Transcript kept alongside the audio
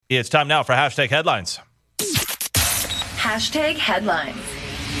It's time now for Hashtag Headlines. Hashtag Headlines.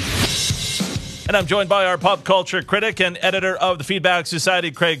 And I'm joined by our pop culture critic and editor of the Feedback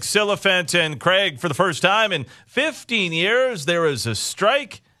Society, Craig Silliphant. And Craig, for the first time in 15 years, there is a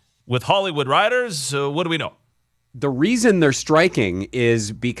strike with Hollywood writers. What do we know? The reason they're striking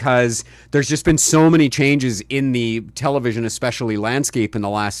is because there's just been so many changes in the television, especially landscape, in the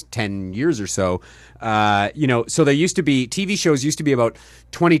last 10 years or so. So there used to be, TV shows used to be about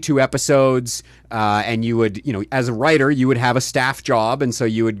 22 episodes, and you would, as a writer, you would have a staff job, and so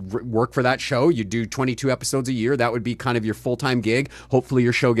you would work for that show. You'd do 22 episodes a year. That would be kind of your full-time gig. Hopefully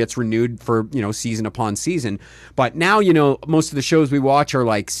your show gets renewed for, season upon season. But now, most of the shows we watch are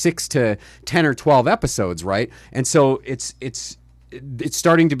like 6 to 10 or 12 episodes, right? And so it's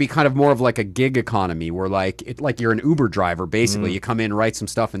starting to be kind of more of like a gig economy where like you're an Uber driver, basically. You come in, write some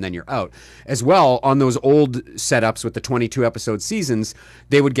stuff, and then you're out. As well, on those old setups with the 22 episode seasons,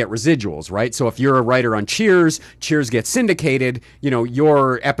 they would get residuals, right? So if you're a writer on Cheers gets syndicated,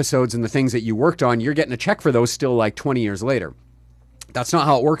 your episodes and the things that you worked on, you're getting a check for those still like 20 years later. That's not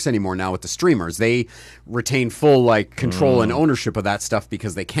how it works anymore now with the streamers. They retain full control and ownership of that stuff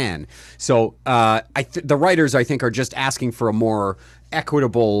because they can. So the writers, I think, are just asking for a more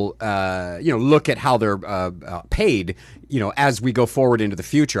equitable, look at how they're paid, as we go forward into the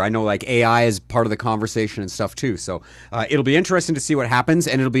future. I know AI is part of the conversation and stuff too. So it'll be interesting to see what happens,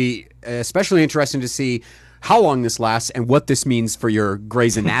 and it'll be especially interesting to see how long this lasts and what this means for your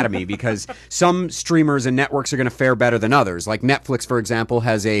Grey's Anatomy, because some streamers and networks are going to fare better than others. Like Netflix, for example,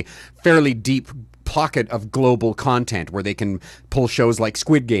 has a fairly deep pocket of global content where they can pull shows like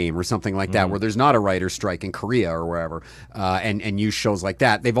Squid Game or something like that, where there's not a writer's strike in Korea or wherever, and use shows like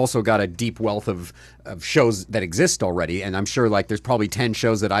that. They've also got a deep wealth of shows that exist already, and I'm sure there's probably 10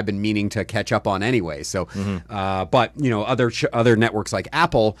 shows that I've been meaning to catch up on anyway. So, but other networks like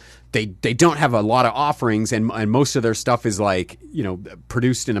Apple, they don't have a lot of offerings, and most of their stuff is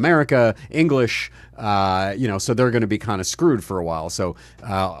produced in America, English, so they're going to be kind of screwed for a while. So,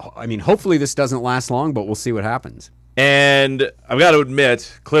 hopefully this doesn't last long, but we'll see what happens. And I've got to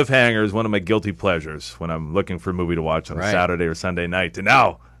admit, Cliffhanger is one of my guilty pleasures when I'm looking for a movie to watch on a Saturday or Sunday night. And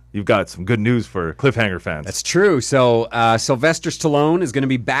now you've got some good news for Cliffhanger fans. That's true. So Sylvester Stallone is going to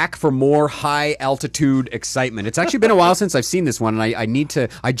be back for more high-altitude excitement. It's actually been a while since I've seen this one,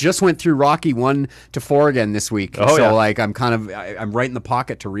 and I just went through Rocky 1 to 4 again this week. I'm right in the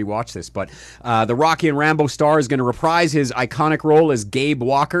pocket to rewatch this. But the Rocky and Rambo star is going to reprise his iconic role as Gabe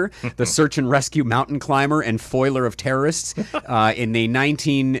Walker, the search and rescue mountain climber and foiler of terrorists in the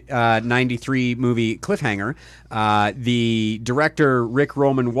 1993 movie Cliffhanger. The director, Rick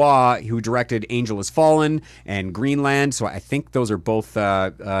Roman Waugh, who directed Angel Has Fallen and Greenland, so I think those are both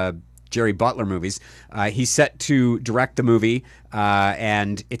Jerry Butler movies. He's set to direct the movie,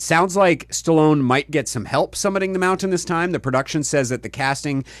 and it sounds like Stallone might get some help summiting the mountain this time. The production says that the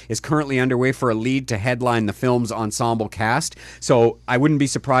casting is currently underway for a lead to headline the film's ensemble cast, so I wouldn't be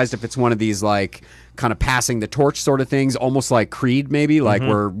surprised if it's one of these kind of passing the torch sort of things, almost like Creed maybe,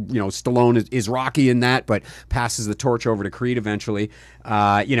 where Stallone is Rocky in that, but passes the torch over to Creed eventually.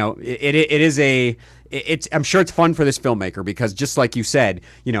 I'm sure it's fun for this filmmaker because, just like you said,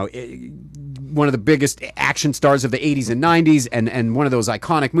 one of the biggest action stars of the 80s and 90s, and one of those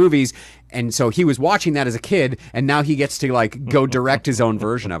iconic movies. And so he was watching that as a kid, and now he gets to go direct his own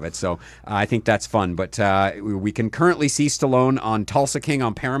version of it. So I think that's fun. But we can currently see Stallone on Tulsa King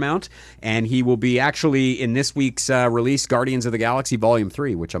on Paramount, and he will be actually in this week's release, Guardians of the Galaxy Volume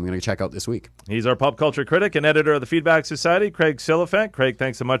 3, which I'm going to check out this week. He's our pop culture critic and editor of the Feedback Society, Craig Silliphant. Craig,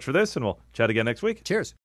 thanks so much for this, and we'll chat again next week. Cheers.